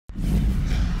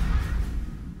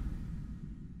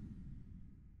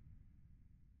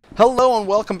Hello and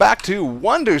welcome back to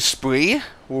Wonder Spree,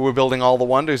 where we're building all the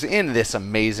wonders in this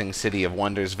amazing city of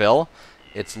Wondersville.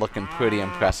 It's looking pretty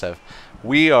impressive.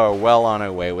 We are well on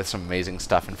our way with some amazing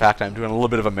stuff. In fact, I'm doing a little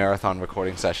bit of a marathon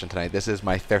recording session tonight. This is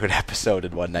my third episode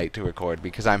in one night to record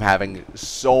because I'm having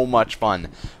so much fun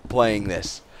playing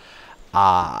this.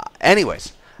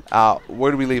 Anyways,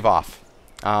 where do we leave off?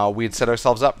 We had set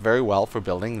ourselves up very well for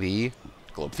building the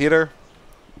Globe Theater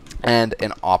and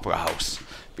an opera house,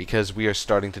 because we are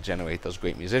starting to generate those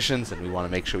great musicians, and we want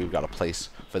to make sure we've got a place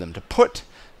for them to put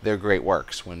their great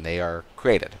works when they are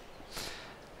created.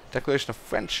 Declaration of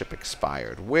Friendship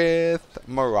expired with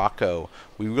Morocco.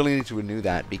 We really need to renew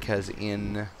that because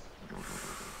in...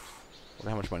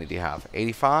 how much money do you have?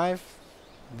 85?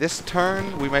 This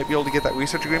turn, we might be able to get that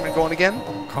research agreement going again.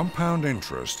 Compound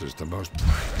interest is the most...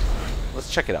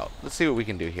 Let's check it out. Let's see what we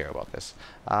can do here about this.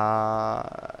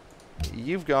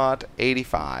 You've got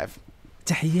 85.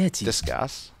 تحياتي.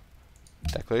 Discuss.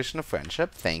 Declaration of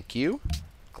Friendship. Thank you.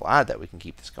 Glad that we can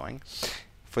keep this going.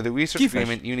 For the research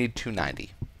agreement, you need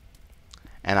 290.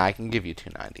 And I can give you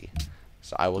 290.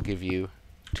 So I will give you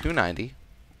 290.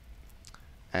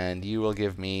 And you will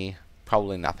give me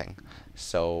probably nothing.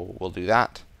 So we'll do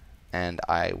that. And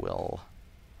I will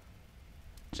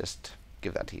just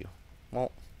give that to you.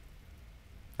 Well,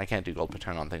 I can't do gold per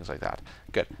turn on things like that.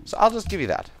 Good. So I'll just give you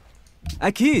that.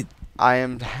 أكيد. I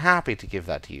am happy to give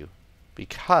that to you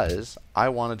because I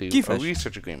want to do a كيفاش؟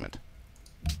 research agreement,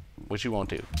 which you won't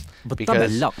do بالطبع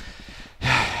because لا.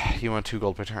 you want 2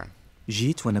 gold per turn.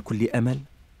 جيت وأنا كل أمل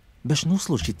باش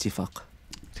نوصلوا لشي اتفاق.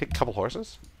 Take a couple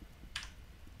horses.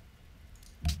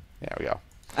 There we go.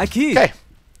 أكيد. Okay.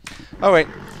 All right.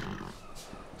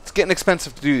 It's getting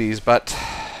expensive to do these, but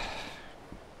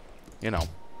you know,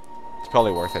 it's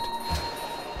probably worth it.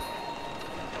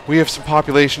 We have some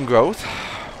population growth,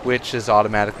 which is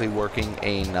automatically working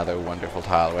another wonderful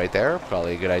tile right there.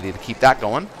 Probably a good idea to keep that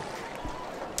going.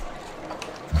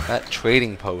 That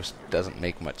trading post doesn't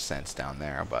make much sense down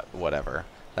there, but whatever.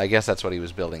 I guess that's what he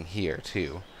was building here,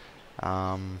 too.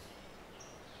 What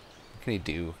can he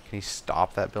do? Can he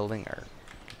stop that building or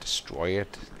destroy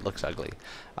it? It looks ugly.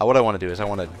 What I want to do is I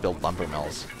want to build lumber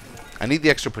mills. I need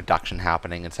the extra production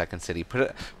happening in Second City.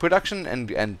 Production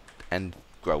and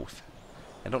growth.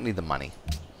 I don't need the money.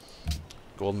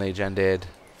 Golden Age ended.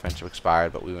 Friendship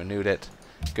expired, but we renewed it.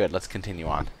 Good, let's continue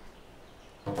on.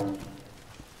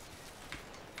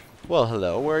 Well,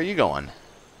 hello. Where are you going?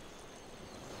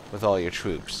 With all your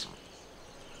troops.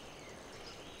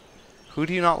 Who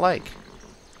do you not like?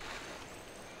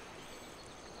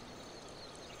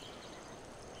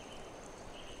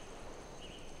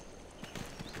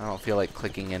 I don't feel like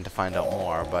clicking in to find out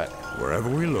more, but Wherever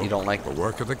we look, you don't like the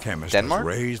work of the chemist Denmark?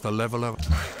 has raised the level of...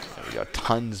 There we go.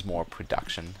 Tons more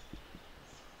production.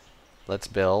 Let's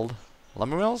build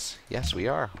lumber mills? Yes, we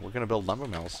are. We're going to build lumber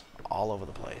mills all over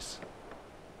the place.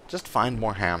 Just find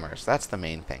more hammers. That's the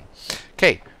main thing.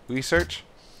 Okay, research.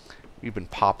 We've been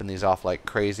popping these off like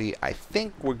crazy. I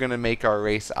think we're going to make our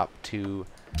race up to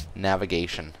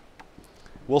navigation.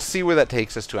 We'll see where that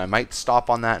takes us to. I might stop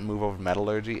on that and move over to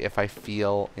metallurgy if I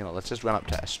feel, you know, let's just run up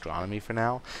to astronomy for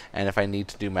now. And if I need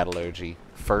to do metallurgy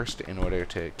first in order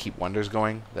to keep wonders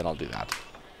going, then I'll do that.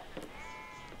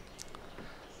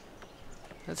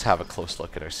 Let's have a close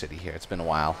look at our city here. It's been a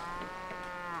while.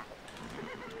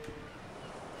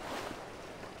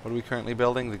 What are we currently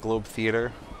building? The Globe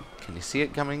Theater. Can you see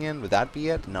it coming in? Would that be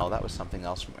it? No, that was something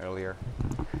else from earlier.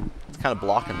 It's kind of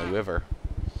blocking the river.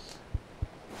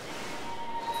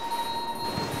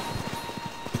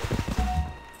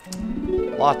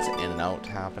 Lots in and out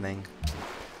happening.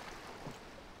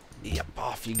 Yep,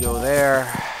 off you go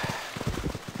there.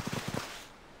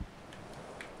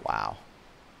 Wow.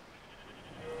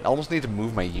 I almost need to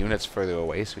move my units further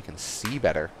away so we can see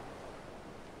better.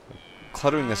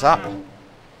 Cluttering this up. I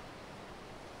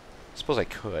suppose I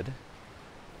could.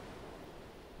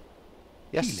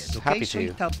 Yes, happy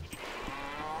to.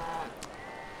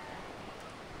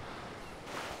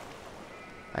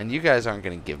 And you guys aren't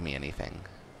going to give me anything.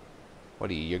 What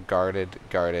are you? You're guarded,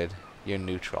 guarded. You're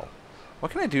neutral.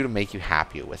 What can I do to make you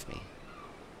happier with me?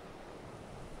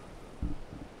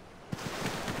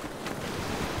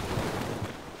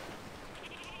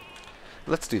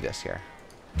 Let's do this here.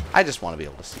 I just want to be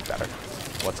able to see better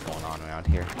what's going on around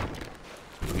here.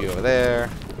 You over there.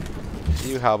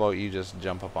 You, how about you just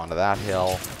jump up onto that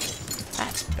hill?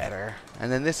 That's better.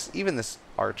 And then this, even this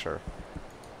archer.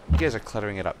 You guys are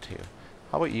cluttering it up too.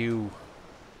 How about you...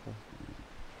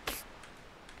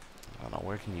 I don't know,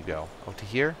 where can you go? Oh, to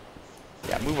here?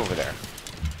 Yeah, move over there.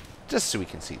 Just so we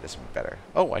can see this better.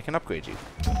 Oh, I can upgrade you.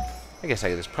 I guess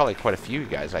there's probably quite a few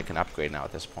guys I can upgrade now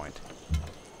at this point.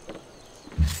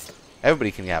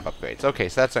 Everybody can have upgrades. Okay,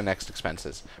 so that's our next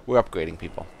expenses. We're upgrading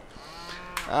people.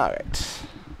 Alright.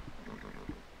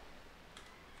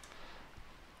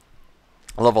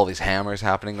 I love all these hammers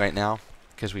happening right now,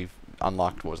 because we've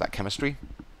unlocked, what was that, chemistry?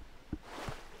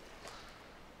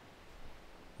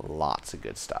 Lots of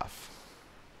good stuff.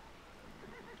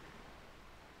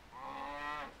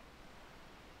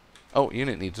 Oh,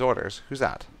 unit needs orders. Who's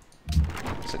that?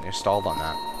 Sitting here stalled on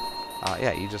that.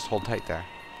 Yeah, you just hold tight there.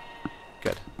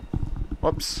 Good.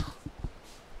 Whoops.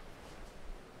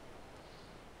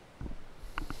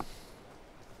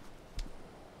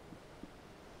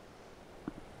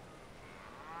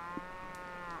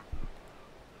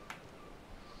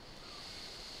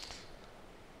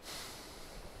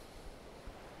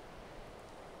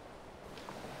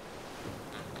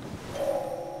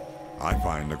 I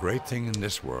find the great thing in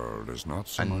this world is not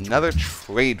so much... Another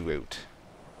trade route.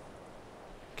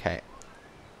 Okay.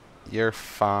 You're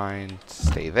fine.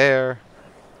 Stay there.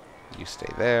 You stay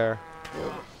there.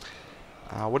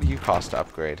 What do you cost to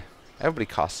upgrade? Everybody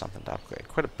costs something to upgrade.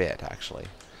 Quite a bit, actually.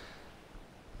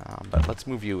 But let's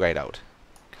move you right out,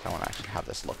 because I want to actually have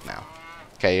this look now.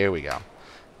 Okay, here we go.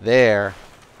 There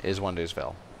is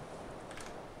Wondersville.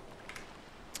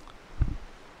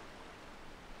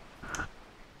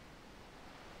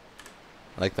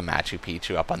 I like the Machu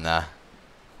Picchu up on the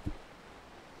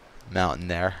mountain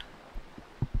there.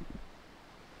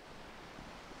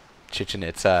 Chichen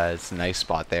Itza is a nice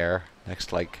spot there, next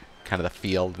to like kind of the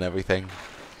field and everything.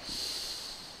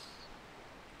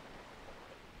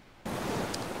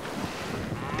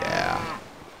 Yeah.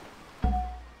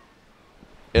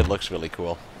 It looks really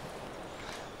cool.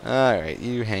 Alright,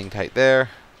 you hang tight there.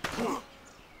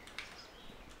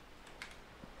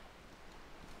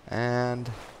 And...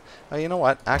 oh, you know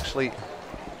what? Actually,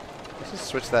 let's just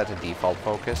switch that to default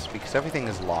focus, because everything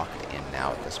is locked in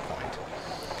now at this point.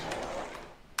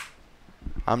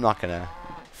 I'm not going to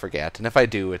forget, and if I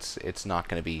do, it's not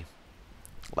going to be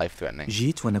life-threatening.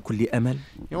 جيت وأنا كل أمل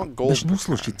You want gold باش per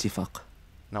نوصلوا turn? شي اتفاق.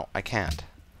 No, I can't.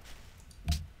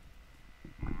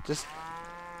 Just,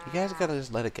 you guys gotta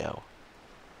just let it go.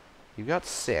 You've got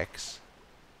 6.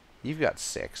 You've got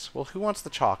 6. Well, who wants the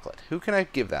chocolate? Who can I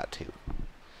give that to?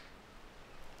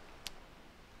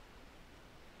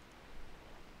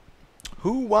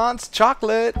 Who wants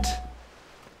chocolate?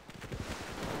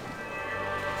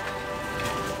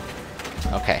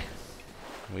 Okay.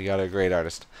 We got a great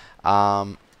artist.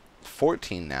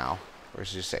 14 now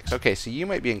versus 6. Okay, so you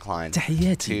might be inclined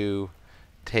تحياتي. to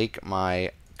take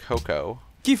my cocoa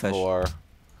كيفاش؟ for...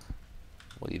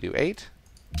 will you do 8?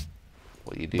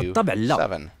 Will you do بالطبع لا.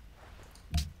 7?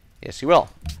 Yes, you will.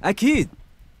 أكيد.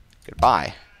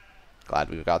 Goodbye. Glad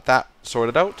we've got that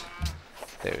sorted out.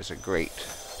 There's a great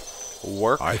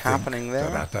work I happening think there.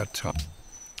 that at that time...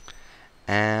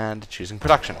 And choosing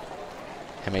production.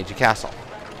 Himeji Castle.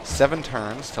 7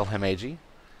 turns till Himeji.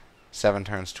 7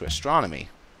 turns to astronomy.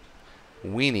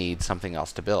 We need something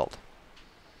else to build.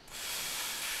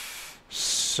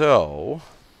 So,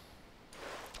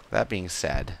 that being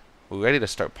said, we're ready to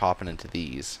start popping into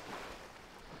these.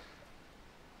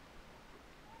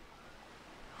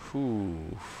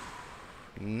 Whew.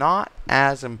 Not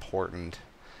as important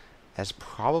as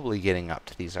probably getting up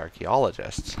to these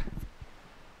archaeologists.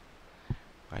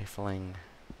 Rifling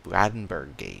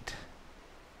Brandenburg Gate.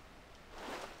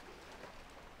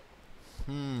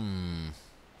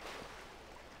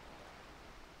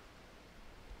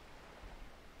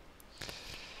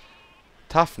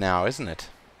 Tough now, isn't it?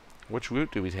 Which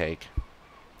route do we take?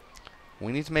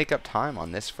 We need to make up time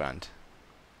on this front.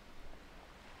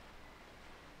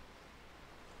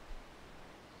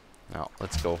 No,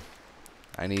 let's go.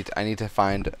 I need to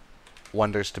find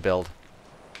wonders to build.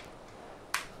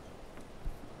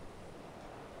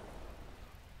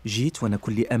 جيت وأنا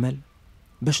كل أمل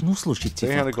باش نوصلوا شي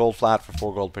 300 اتفاق. gold flat for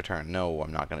 4 gold per turn. No,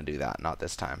 I'm not going to do that. Not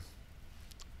this time.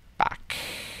 Back.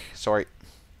 Sorry.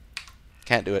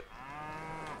 Can't do it.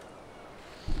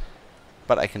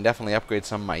 But I can definitely upgrade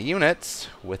some of my units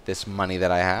with this money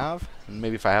that I have. And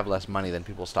maybe if I have less money, then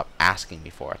people stop asking me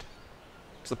for it.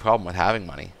 That's the problem with having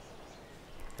money.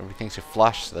 Everybody thinks you're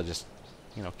flush, so they'll just,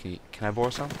 you know, can I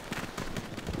borrow some?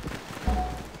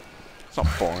 It's not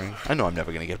boring. I know I'm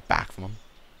never going to get back from them.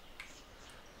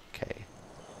 Okay.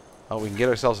 Oh, we can get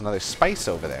ourselves another spice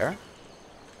over there.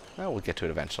 Well, we'll get to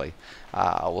it eventually.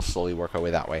 We'll slowly work our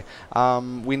way that way.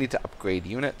 We need to upgrade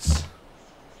units.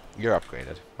 You're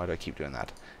upgraded. Why do I keep doing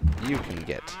that? You can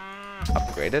get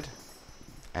upgraded.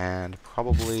 And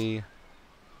probably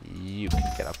you can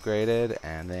get upgraded.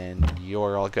 And then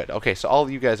you're all good. Okay, so all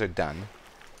you guys are done.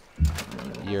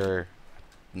 You're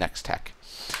next tech.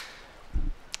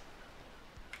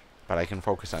 But I can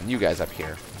focus on you guys up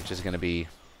here, which is going to be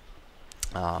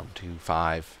 2,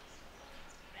 5,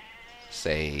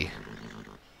 say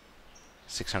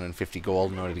 650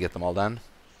 gold in order to get them all done.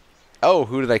 Oh,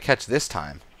 who did I catch this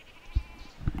time?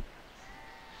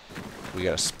 We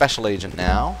got a special agent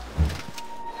now.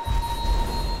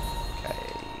 Okay,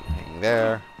 hang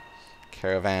there.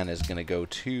 Caravan is going to go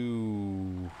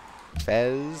to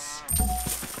Fez.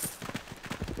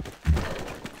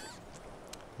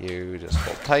 You just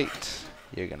hold tight.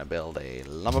 You're going to build a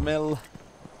lumber mill.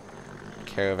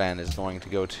 Caravan is going to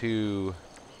go to...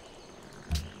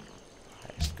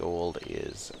 highest gold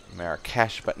is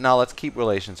Marrakesh. But no, let's keep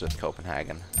relations with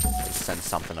Copenhagen. Let's send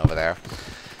something over there.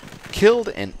 Killed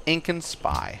an Incan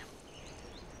spy.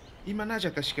 Should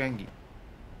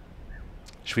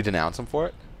we denounce him for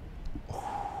it?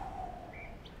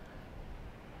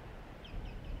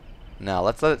 Now,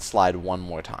 let's let it slide one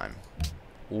more time.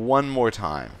 One more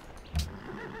time.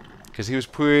 Because he was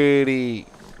pretty...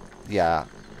 yeah.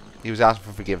 He was asking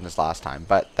for forgiveness last time,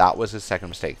 but that was his second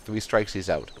mistake. 3 strikes, he's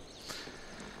out.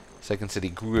 Second city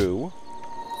grew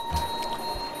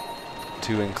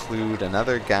to include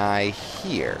another guy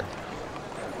here.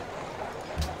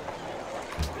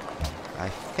 I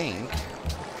think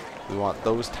we want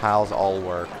those tiles all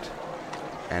worked.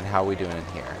 And how are we doing in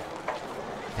here?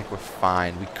 I think we're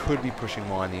fine. We could be pushing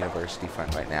more on the university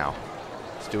front right now.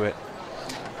 Let's do it.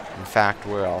 In fact,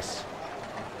 where else?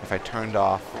 If I turned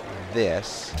off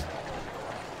this,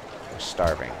 we're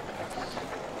starving.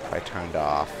 If I turned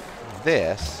off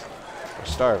this, we're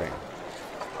starving.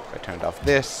 If I turned off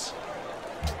this,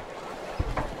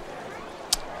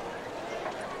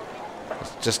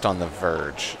 it's just on the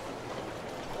verge.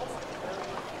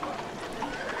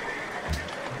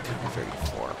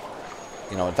 34.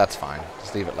 You know what, that's fine.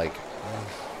 Just leave it like...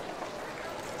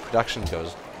 production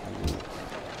goes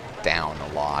down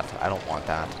a lot. I don't want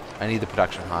that. I need the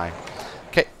production high.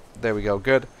 Okay, there we go.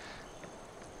 Good.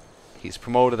 He's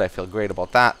promoted. I feel great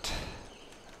about that.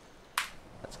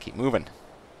 Let's keep moving.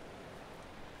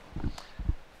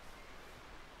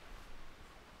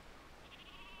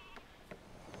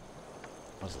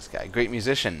 What's this guy? Great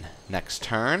musician. Next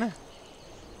turn.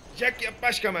 Yeah.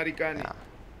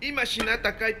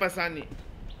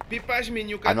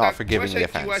 I'm not forgiving the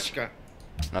offense.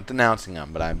 I'm not denouncing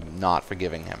him, but I'm not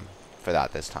forgiving him for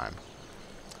that this time.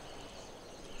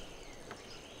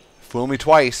 Fool me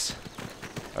twice.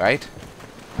 Right?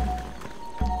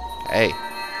 Hey.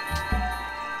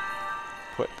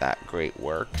 Put that great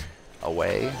work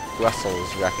away.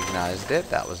 Brussels recognized it.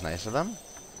 That was nice of them.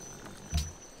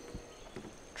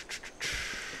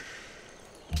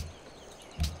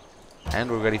 And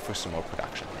we're ready for some more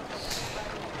production.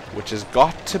 Which has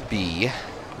got to be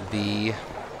the...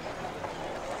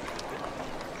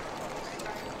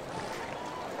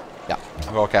 yeah,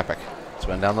 heroic epic. Let's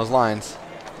run down those lines.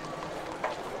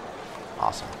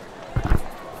 Awesome.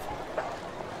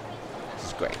 This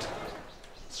is great.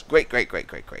 It's great, great, great,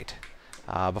 great, great.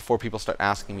 Before people start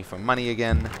asking me for money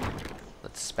again,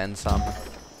 let's spend some.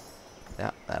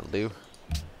 Yeah, that'll do.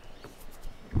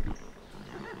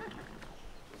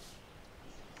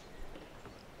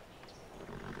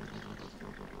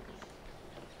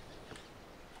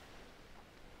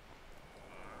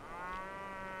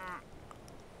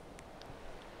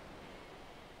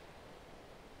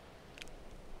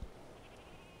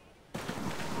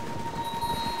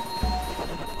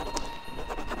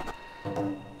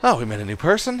 Oh, we met a new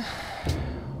person.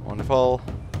 Wonderful.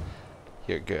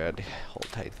 You're good. Hold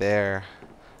tight there.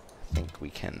 I think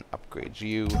we can upgrade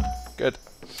you. Good.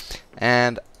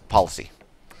 And policy.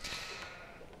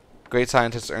 Great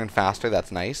scientists earn faster.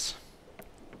 That's nice.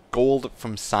 Gold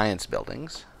from science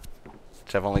buildings.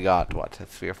 Which I've only got, what,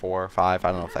 3 or 4 or 5?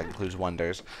 I don't know if that includes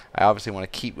wonders. I obviously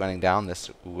want to keep running down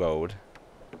this road.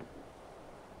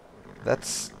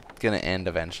 That's going to end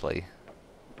eventually.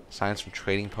 Science from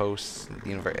trading posts.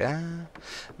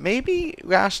 Maybe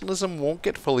rationalism won't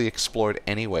get fully explored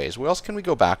anyways. Where else can we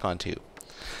go back onto?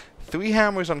 3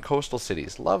 hammers on coastal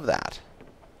cities. Love that.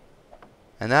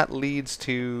 And that leads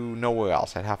to nowhere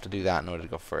else. I'd have to do that in order to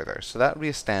go further. So that would be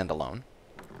a standalone.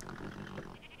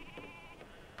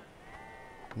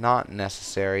 Not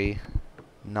necessary.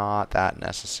 Not that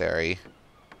necessary.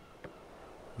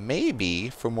 Maybe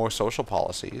for more social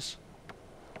policies.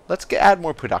 Let's add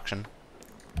more production.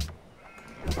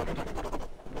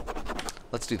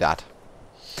 Let's do that.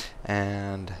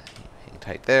 And hang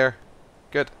tight there.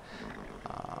 Good.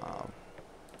 Yeah,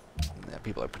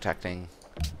 people are protecting.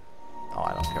 Oh,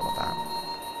 I don't care about that.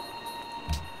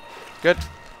 Good.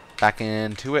 Back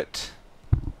into it.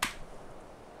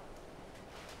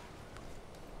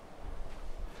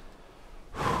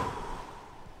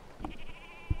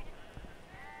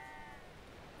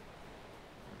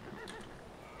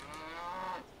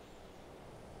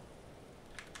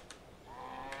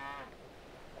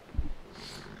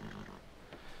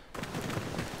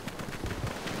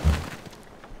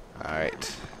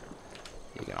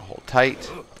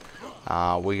 tight.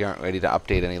 We aren't ready to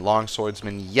update any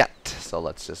longswordsmen yet, so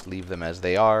let's just leave them as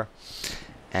they are.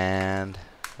 And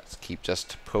let's keep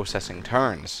just processing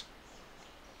turns.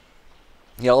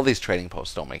 Yeah, all these trading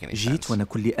posts don't make any sense. That's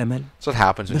what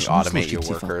happens when you automate your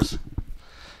workers.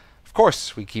 Of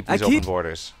course, we keep these open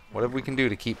borders. Whatever we can do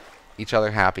to keep each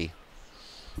other happy.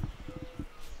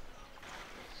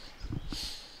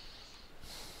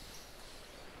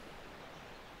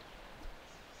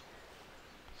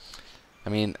 I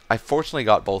mean, I fortunately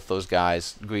got both those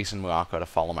guys, Greece and Morocco, to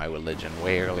follow my religion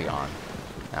way early on.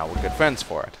 Now we're good friends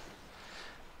for it.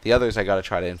 The others I gotta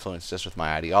try to influence just with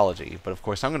my ideology. But of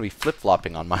course I'm gonna be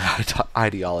flip-flopping on my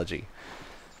ideology.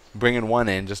 Bringing one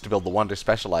in just to build the wonder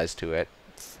specialized to it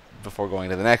before going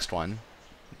to the next one.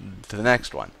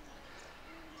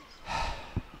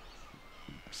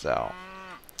 So,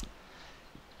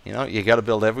 you know, you gotta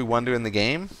build every wonder in the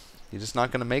game. You're just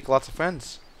not gonna make lots of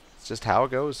friends. It's just how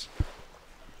it goes.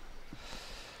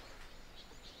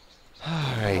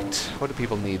 Alright, what do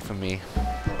people need from me?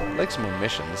 I'd like some more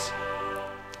missions.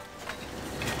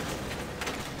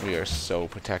 We are so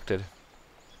protected.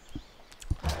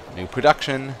 New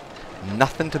production.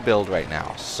 Nothing to build right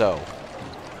now. So,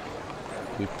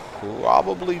 we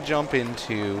probably jump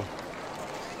into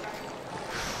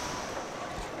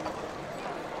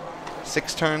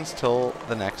 6 turns till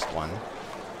the next one.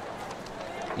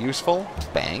 Useful.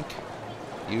 Bank.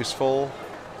 Useful.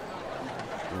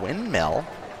 Windmill.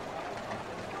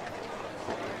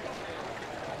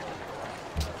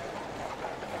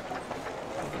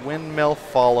 Windmill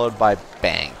followed by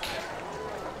bank.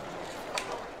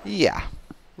 Yeah,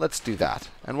 let's do that.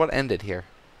 And what ended here?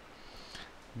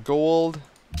 Gold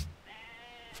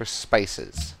for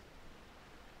spices.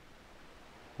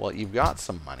 Well, you've got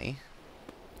some money.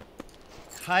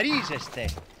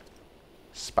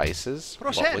 Spices.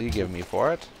 What will you give me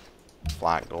for it?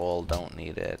 Flat gold. Don't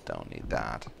need it. Don't need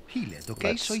that.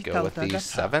 Let's go with these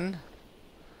 7.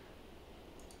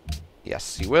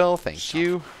 Yes, you will. Thank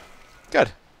you.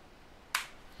 Good.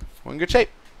 We're in good shape.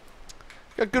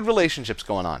 Got good relationships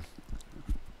going on.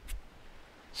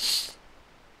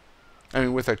 I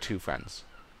mean, with our 2 friends.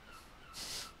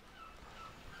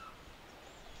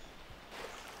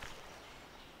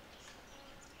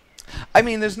 I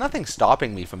mean, there's nothing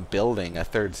stopping me from building a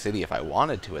 3rd city if I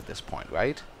wanted to at this point,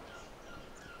 right?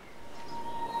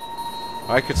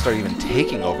 Or I could start even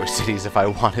taking over cities if I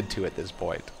wanted to at this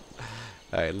point.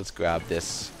 Alright, let's grab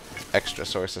this extra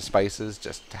source of spices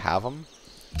just to have them.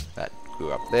 That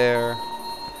grew up there.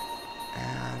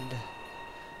 And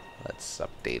let's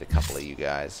update a couple of you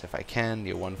guys if I can.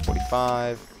 You're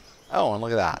 145. Oh, and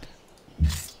look at that.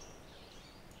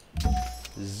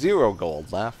 0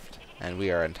 gold left. And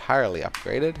we are entirely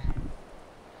upgraded.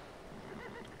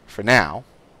 For now,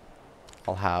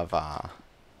 I'll have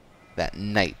that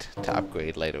knight to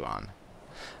upgrade later on.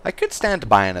 I could stand to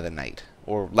buy another knight.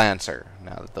 Or lancer,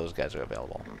 now that those guys are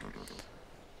available.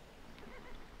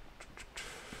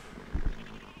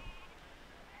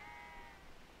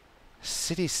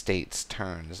 City-states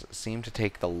turns seem to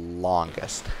take the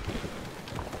longest.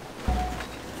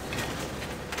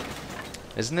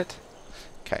 Isn't it?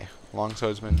 Okay,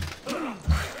 longswordsman. You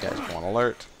guys go on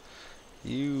alert.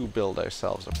 You build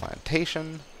ourselves a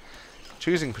plantation.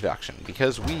 Choosing production.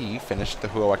 Because we finished the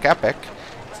heroic epic,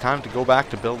 it's time to go back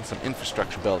to build some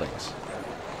infrastructure buildings.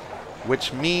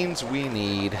 Which means we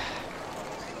need...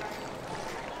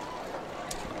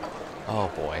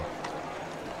 Oh boy.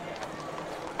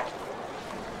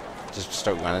 Just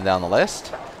start running down the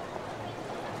list.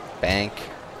 Bank.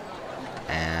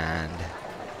 And...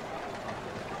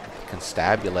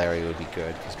 constabulary would be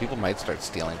good, because people might start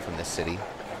stealing from this city.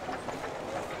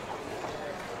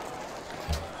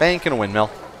 Bank and a windmill.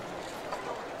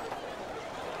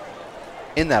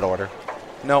 In that order.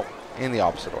 No, in the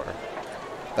opposite order.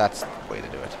 That's the way to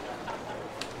do it.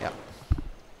 Yep.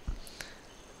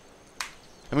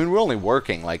 I mean, we're only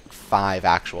working like 5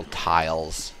 actual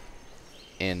tiles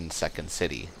in Second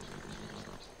City.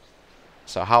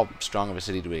 So how strong of a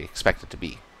city do we expect it to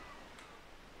be?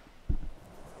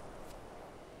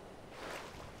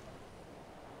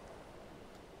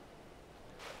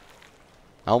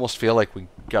 I almost feel like we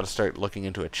got to start looking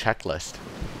into a checklist.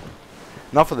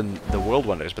 Not for the world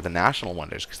wonders, but the national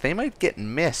wonders, because they might get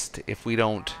missed if we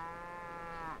don't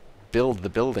build the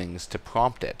buildings to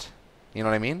prompt it. You know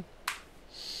what I mean?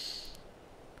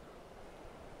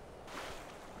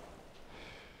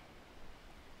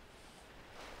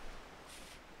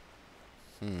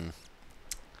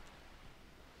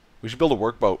 We should build a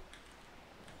workboat.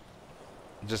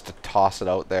 Just to toss it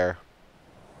out there.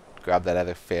 Grab that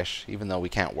other fish, even though we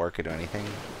can't work it or anything.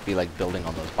 Be like building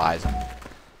on those bison.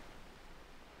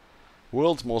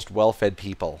 World's most well-fed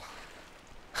people.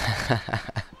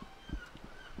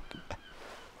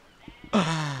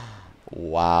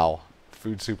 Wow.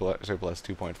 Food surplus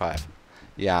 2.5.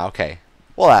 Yeah, okay.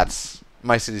 Well, that's...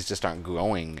 My cities just aren't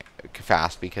growing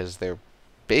fast because they're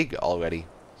big already.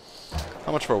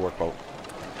 How much for a workboat?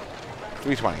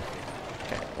 320.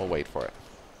 Okay, we'll wait for it.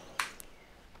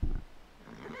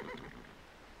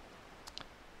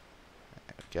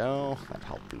 There we go. That'll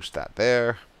help boost that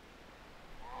there.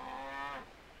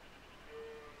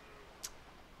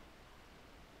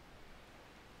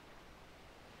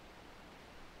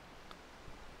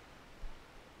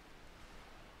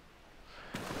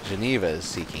 Geneva is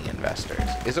seeking investors.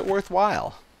 Is it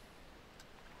worthwhile?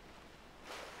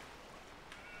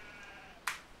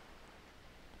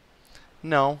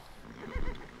 No.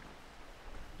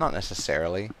 Not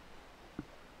necessarily.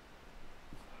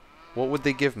 What would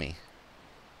they give me?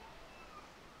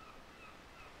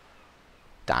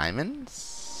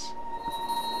 Diamonds?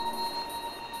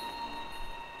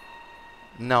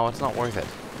 No, it's not worth it.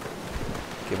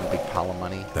 Give them a big pile of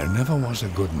money. There never was a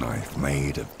good knife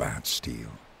made of bad steel.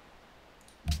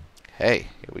 Hey,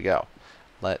 here we go.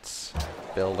 Let's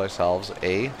build ourselves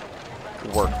a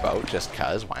workboat, just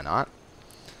 'cause, why not?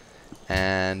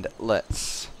 And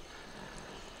let's...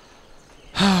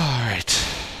 Alright.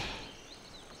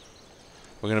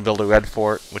 We're going to build a red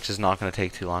fort, which is not going to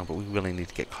take too long, but we really need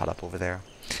to get caught up over there.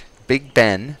 Big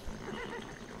Ben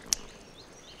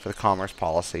for the commerce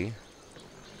policy.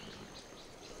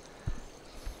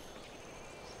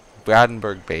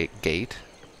 Brandenburg Gate.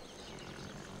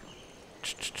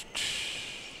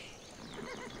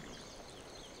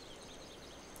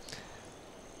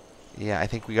 Yeah, I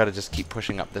think we gotta just keep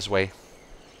pushing up this way.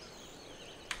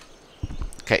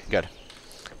 Okay, good.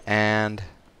 And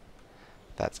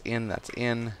that's in, that's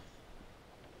in.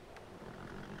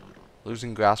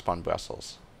 Losing grasp on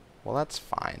Brussels. Well, that's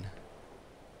fine.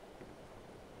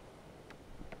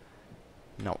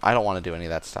 No, I don't want to do any of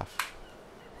that stuff.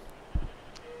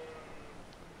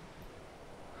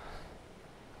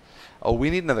 Oh,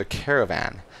 we need another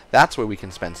caravan. That's where we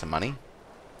can spend some money.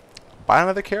 Buy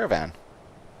another caravan.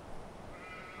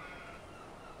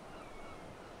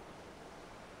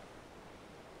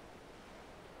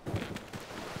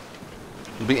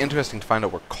 It'll be interesting to find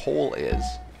out where coal is.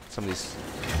 Some of these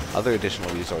other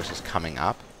additional resources coming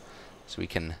up. So we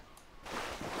can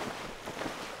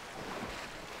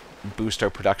boost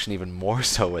our production even more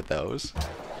so with those.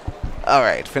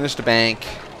 Alright, finished a bank.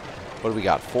 What do we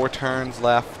got? 4 turns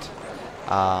left.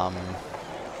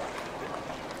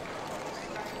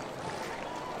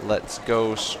 Let's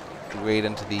go straight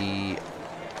into the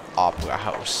Opera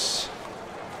House.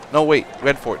 No, wait.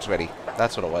 Red Fort's ready.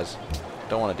 That's what it was.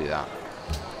 Don't want to do that.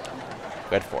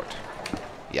 Red Fort.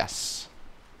 Yes.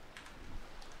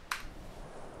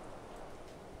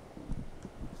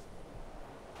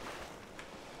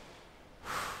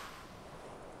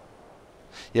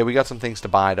 Yeah, we got some things to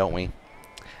buy, don't we?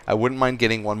 I wouldn't mind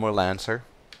getting one more Lancer.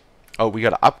 Oh, we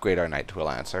gotta upgrade our Knight to a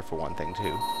Lancer for one thing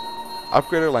too.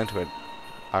 Upgrade our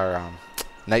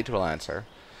Knight to a Lancer.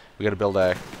 We gotta build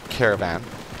a caravan.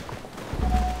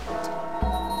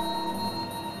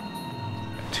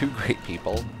 2 great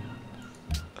people.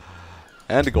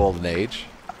 And a golden age.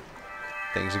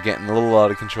 Things are getting a little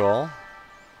out of control.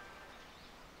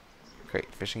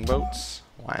 Great fishing boats.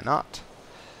 Why not?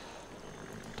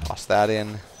 Toss that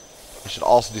in. We should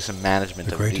also do some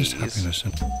management of these.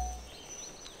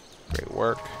 Great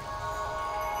work.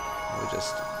 We'll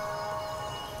just...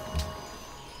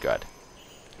 Good.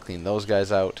 Clean those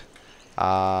guys out.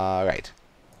 Right.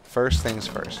 First things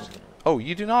first. Oh,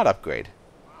 you do not upgrade.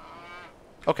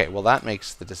 Okay, well that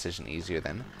makes the decision easier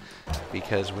then.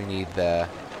 Because we need the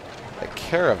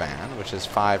caravan, which is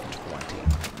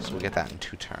 520. So we'll get that in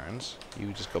 2 turns.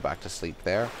 You just go back to sleep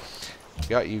there.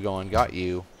 Got you going, got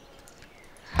you.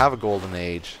 Have a golden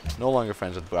age. No longer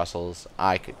friends with Brussels.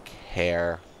 I could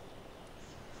care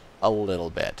a little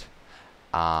bit.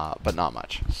 But not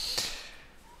much.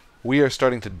 We are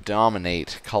starting to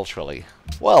dominate culturally.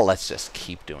 Well, let's just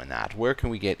keep doing that. Where can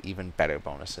we get even better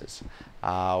bonuses?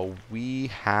 We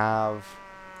have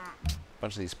a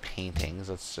bunch of these paintings.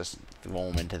 Let's just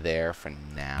throw them into there for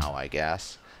now, I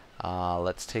guess.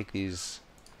 Let's take these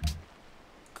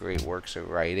great works of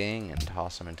writing and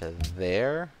toss them into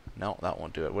there. No, that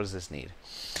won't do it. What does this need?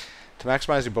 To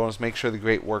maximize your bonus, make sure the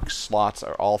great works slots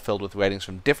are all filled with writings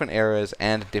from different eras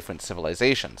and different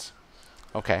civilizations.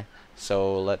 Okay,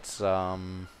 so let's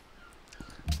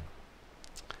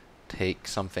take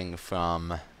something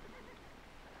from...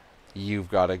 You've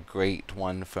got a great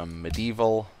one from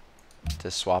medieval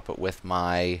to swap it with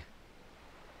my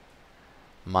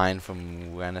Mine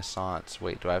from Renaissance.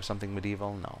 Wait, do I have something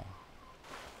medieval? No.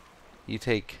 You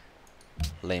take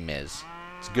Les Mis.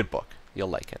 It's a good book. You'll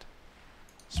like it.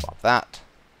 Swap that.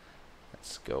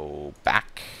 Let's go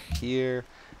back here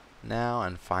now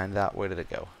and find that. Where did it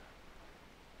go?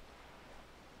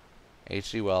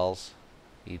 H.G. Wells,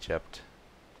 Egypt.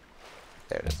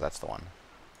 There it is. That's the one.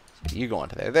 So you go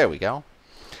into there. There we go.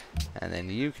 And then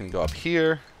you can go up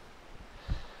here.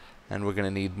 And we're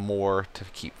going to need more to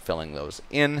keep filling those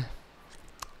in.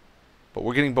 But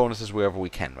we're getting bonuses wherever we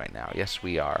can right now. Yes,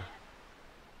 we are.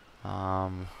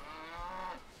 Oh,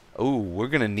 we're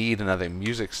going to need another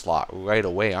music slot right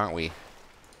away, aren't we?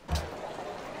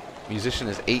 Musician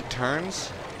is 8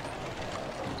 turns.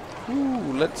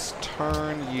 Ooh, let's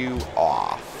turn you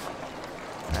off.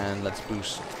 And let's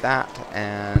boost that.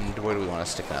 And where do we want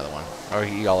to stick another one? Or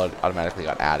he all automatically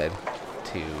got added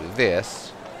to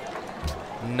this.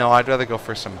 No, I'd rather go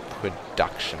for some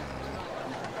production.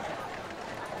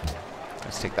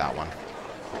 Let's take that one.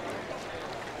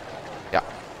 Yeah.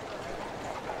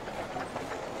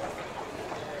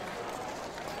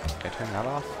 Can I turn that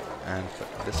off? And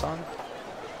put this on?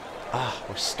 Ah,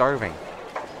 we're starving.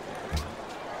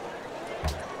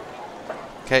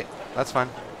 Okay, that's fine.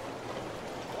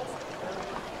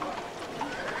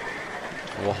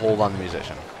 We'll hold on the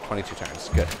musician. 22 turns.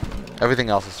 Good. Everything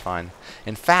else is fine.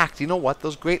 In fact, you know what?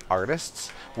 Those great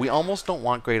artists, we almost don't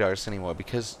want great artists anymore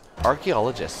because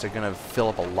archaeologists are going to fill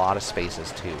up a lot of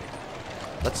spaces too.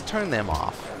 Let's turn them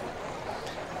off.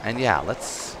 And yeah,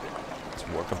 let's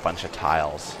work a bunch of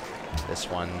tiles. This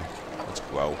one, let's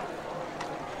grow.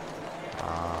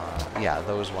 Yeah,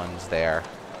 those ones there.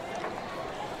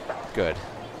 Good.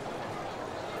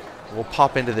 We'll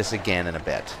pop into this again in a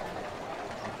bit.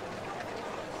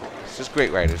 It's just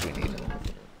great writers we need.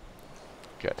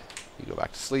 Good. You go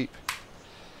back to sleep.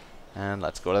 And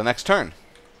let's go to the next turn.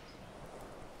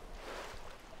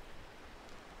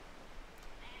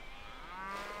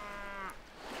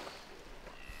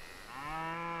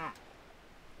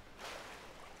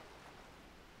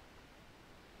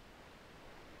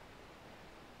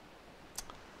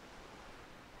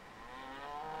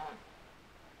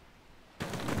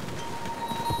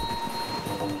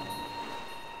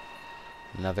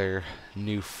 Another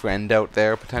new friend out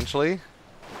there, potentially.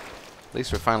 At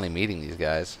least we're finally meeting these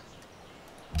guys.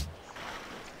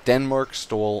 Denmark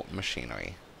stole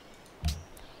machinery.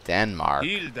 Denmark.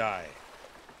 He'll die.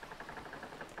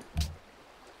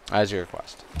 As your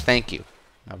request. Thank you.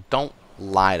 Now don't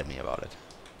lie to me about it.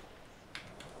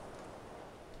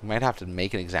 We might have to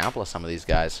make an example of some of these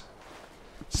guys.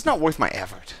 It's not worth my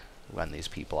effort to run these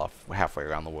people off halfway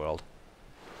around the world.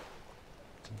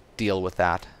 To deal with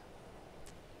that.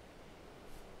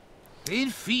 Det er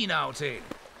en fin aftale.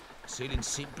 Selv en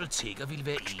simpel tigger ville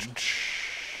være enig.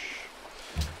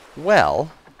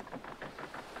 Well,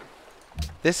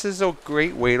 this is a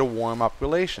great way to warm up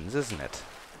relations, isn't it?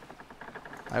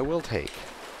 I will take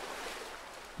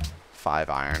 5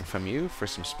 iron from you for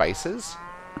some spices.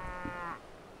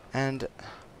 And,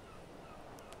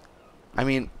 I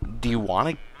mean, do you want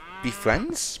to be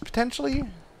friends, potentially?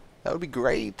 That would be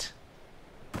great.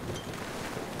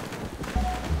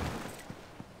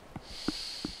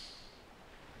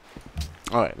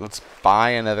 Alright, let's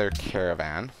buy another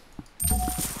caravan.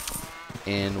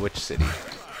 In which city?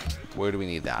 Where do we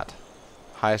need that?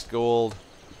 Highest gold.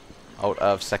 Out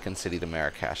of second city to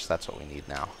Marrakesh. That's what we need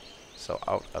now. So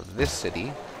out of this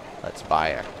city, let's buy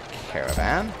a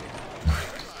caravan.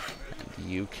 And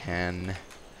you can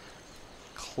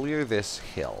clear this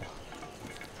hill.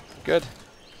 Good.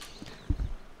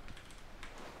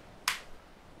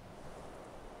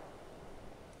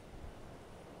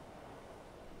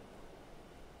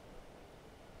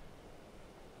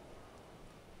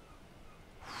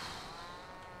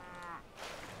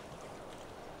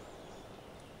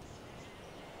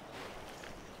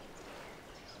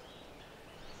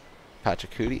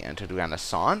 Pachacudi entered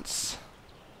Renaissance.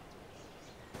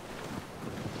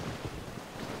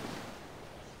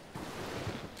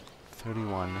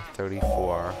 $31,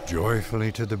 $34.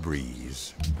 Joyfully to the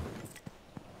breeze.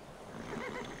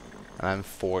 And I'm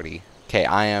 40. Okay,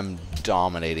 I am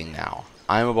dominating now.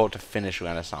 I'm about to finish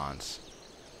Renaissance.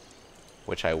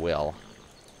 Which I will.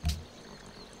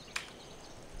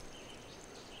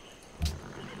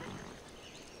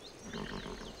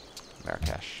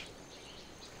 Marrakesh.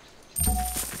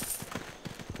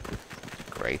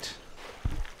 Great.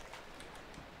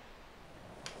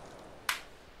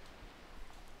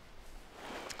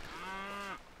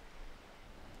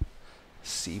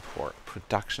 Seaport.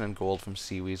 Production and gold from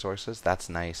sea resources. That's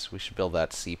nice. We should build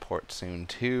that seaport soon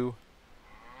too.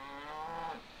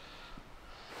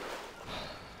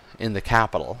 In the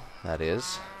capital, that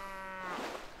is.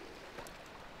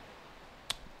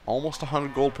 Almost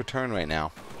 100 gold per turn right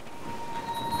now.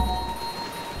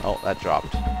 Oh, that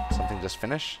dropped. Something just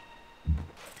finished?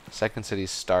 Second city's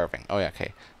starving. Oh, yeah,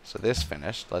 okay. So this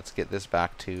finished. Let's get this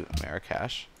back to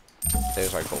Marrakesh.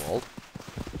 There's our gold.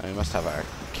 And we must have our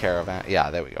caravan. Yeah,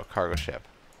 there we go. Cargo ship.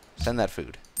 Send that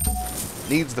food.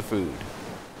 Needs the food.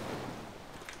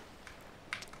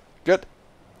 Good.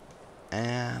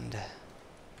 And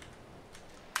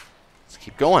let's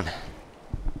keep going.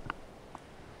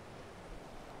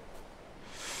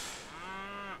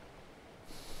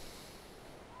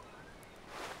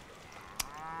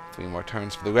 Three more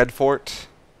turns for the Red Fort.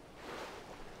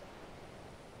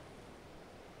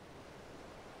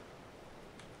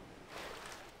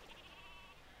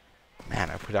 Man,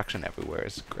 our production everywhere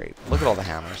is great. Look at all the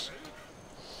hammers.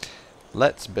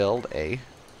 Let's build a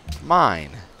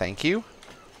mine. Thank you.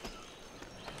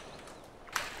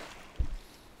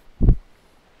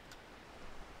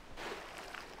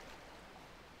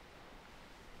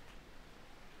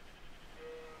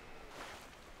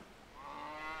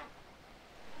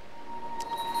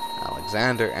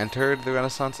 Alexander entered the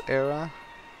Renaissance era.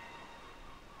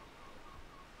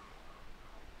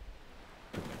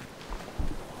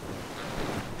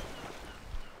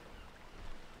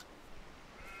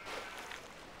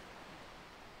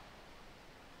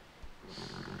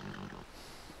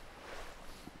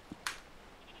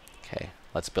 Okay,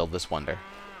 let's build this wonder.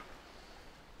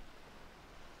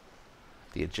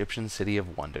 The Egyptian city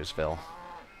of Wondersville.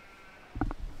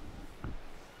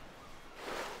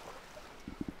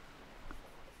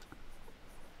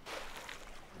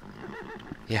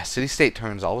 Yeah, city-state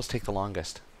turns always take the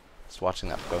longest. Just watching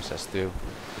that process through.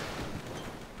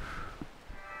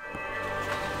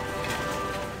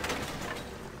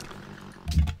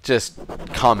 Just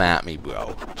come at me,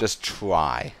 bro. Just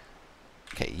try.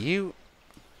 Okay, you...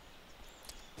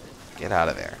 get out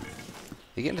of there.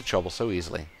 You get into trouble so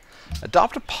easily.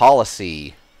 Adopt a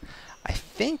policy. I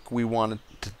think we wanted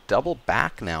to double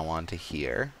back now onto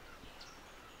here.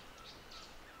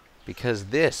 Because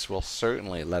this will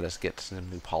certainly let us get to some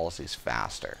new policies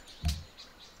faster.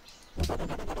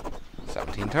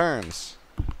 17 turns.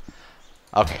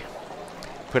 Okay.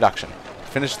 Production.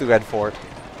 Finish the Red Fort.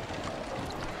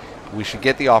 We should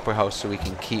get the Opera House so we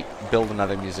can build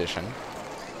another musician.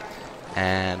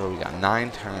 And what do we got?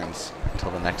 9 turns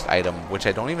until the next item, which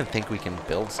I don't even think we can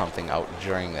build something out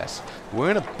during this.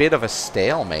 We're in a bit of a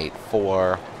stalemate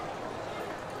for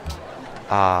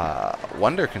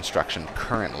wonder construction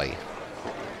currently.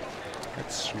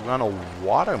 Let's run a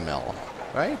water mill,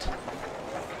 right?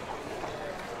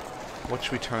 What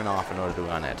should we turn off in order to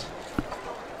run it?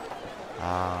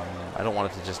 I don't want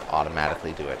it to just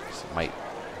automatically do it, because it might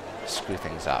screw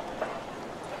things up.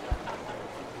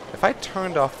 If I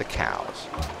turned off the cows,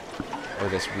 or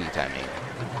this wheat, I mean,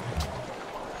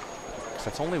 because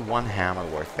that's only one hammer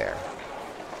worth there.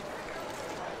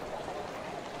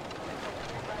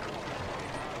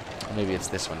 Maybe it's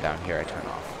this one down here I turn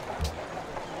off.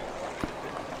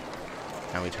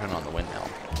 And we turn on the windmill.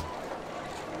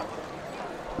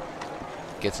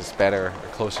 Gets us better or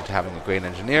closer to having a great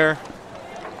engineer.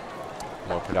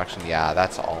 More production. Yeah,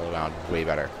 that's all around way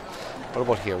better. What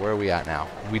about here? Where are we at now?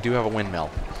 We do have a windmill.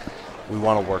 We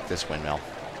want to work this windmill.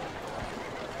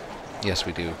 Yes,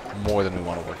 we do. More than we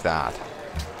want to work that.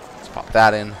 Let's pop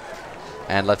that in.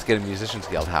 And let's get a musician's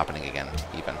guild happening again,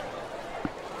 even.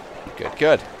 Good,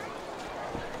 good.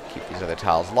 Keep these other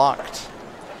tiles locked.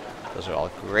 Those are all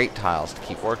great tiles to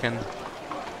keep working.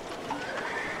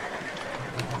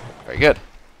 Very good.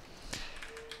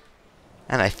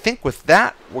 And I think with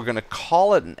that, we're going to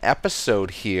call it an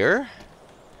episode here.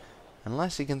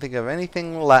 Unless you can think of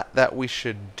anything that we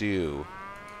should do.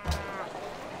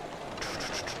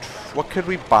 What could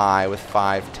we buy with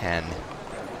 510?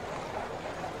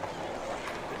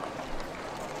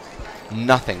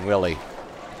 Nothing, really.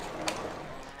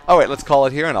 Alright, let's call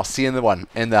it here, and I'll see you in the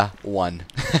one.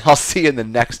 I'll see you in the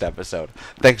next episode.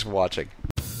 Thanks for watching.